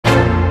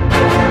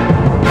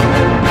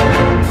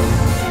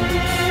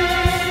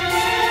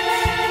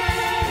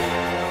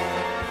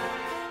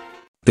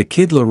The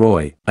Kid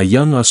LAROI, a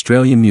young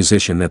Australian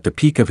musician at the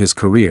peak of his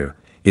career,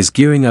 is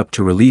gearing up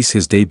to release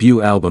his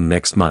debut album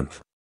next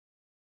month.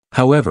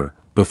 However,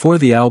 before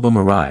the album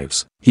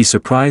arrives, he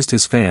surprised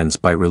his fans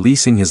by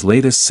releasing his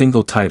latest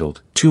single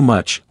titled, Too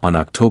Much, on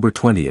October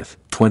 20,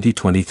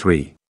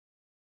 2023.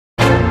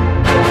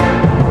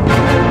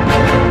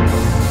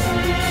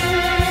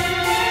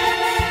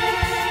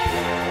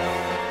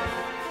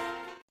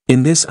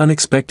 In this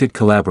unexpected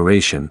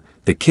collaboration,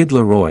 the Kid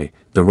LAROI,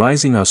 the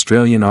rising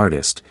Australian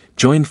artist,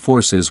 joined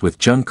forces with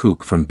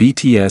Jungkook from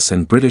BTS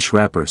and British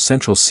rapper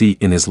Central C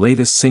in his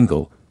latest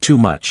single, Too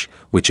Much,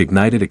 which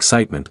ignited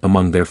excitement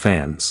among their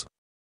fans.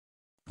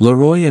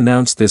 LAROI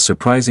announced this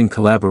surprising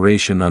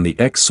collaboration on the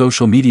X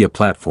social media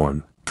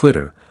platform,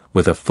 Twitter,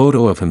 with a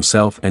photo of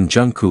himself and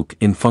Jungkook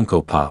in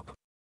Funko Pop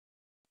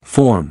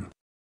form.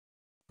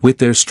 With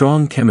their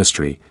strong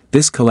chemistry,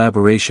 this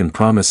collaboration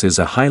promises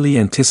a highly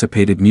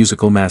anticipated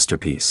musical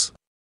masterpiece.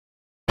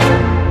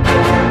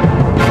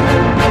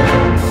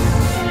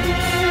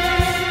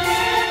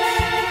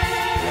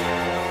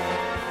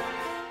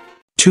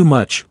 Too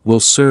Much will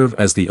serve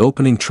as the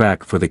opening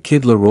track for the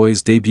Kid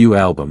LAROI's debut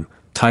album,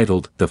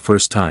 titled The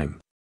First Time.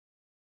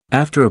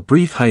 After a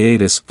brief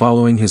hiatus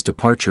following his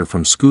departure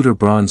from Scooter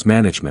Braun's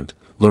management,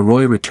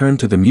 LAROI returned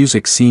to the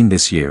music scene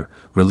this year,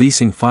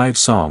 releasing 5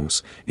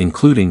 songs,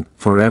 including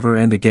Forever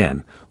and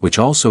Again, which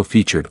also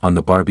featured on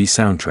the Barbie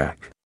soundtrack.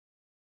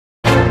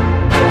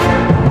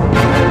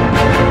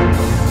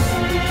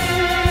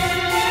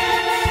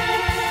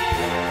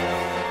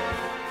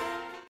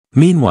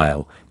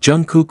 Meanwhile,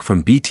 Jungkook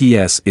from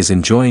BTS is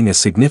enjoying a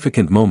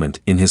significant moment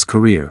in his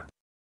career.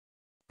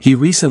 He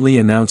recently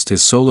announced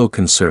his solo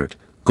concert,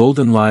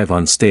 Golden Live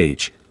on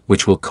Stage,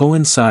 which will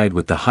coincide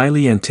with the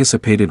highly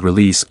anticipated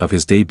release of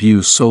his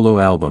debut solo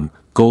album,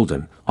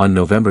 Golden, on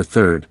November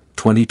 3,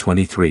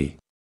 2023.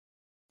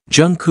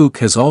 Jungkook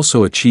has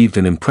also achieved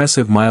an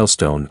impressive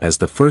milestone as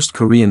the first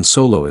Korean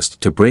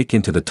soloist to break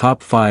into the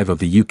top 5 of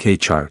the UK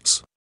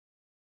charts.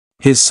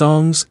 His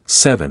songs,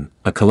 7,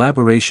 a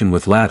collaboration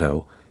with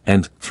Lato,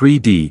 and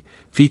 3D,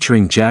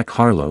 featuring Jack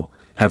Harlow,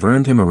 have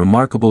earned him a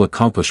remarkable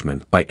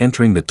accomplishment by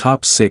entering the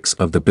top 6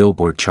 of the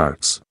Billboard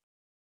charts.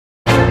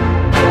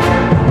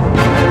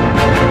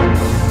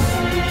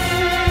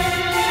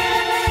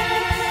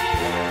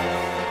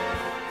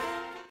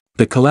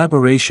 The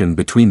collaboration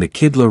between the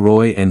Kid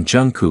LAROI and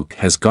Jungkook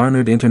has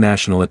garnered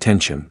international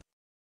attention.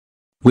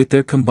 With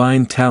their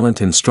combined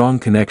talent and strong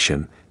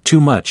connection, Too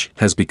Much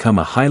has become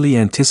a highly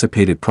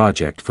anticipated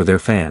project for their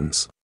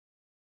fans.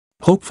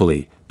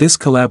 Hopefully, this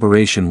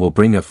collaboration will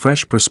bring a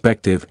fresh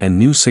perspective and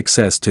new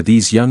success to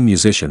these young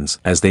musicians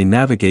as they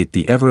navigate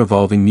the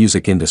ever-evolving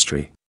music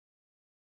industry.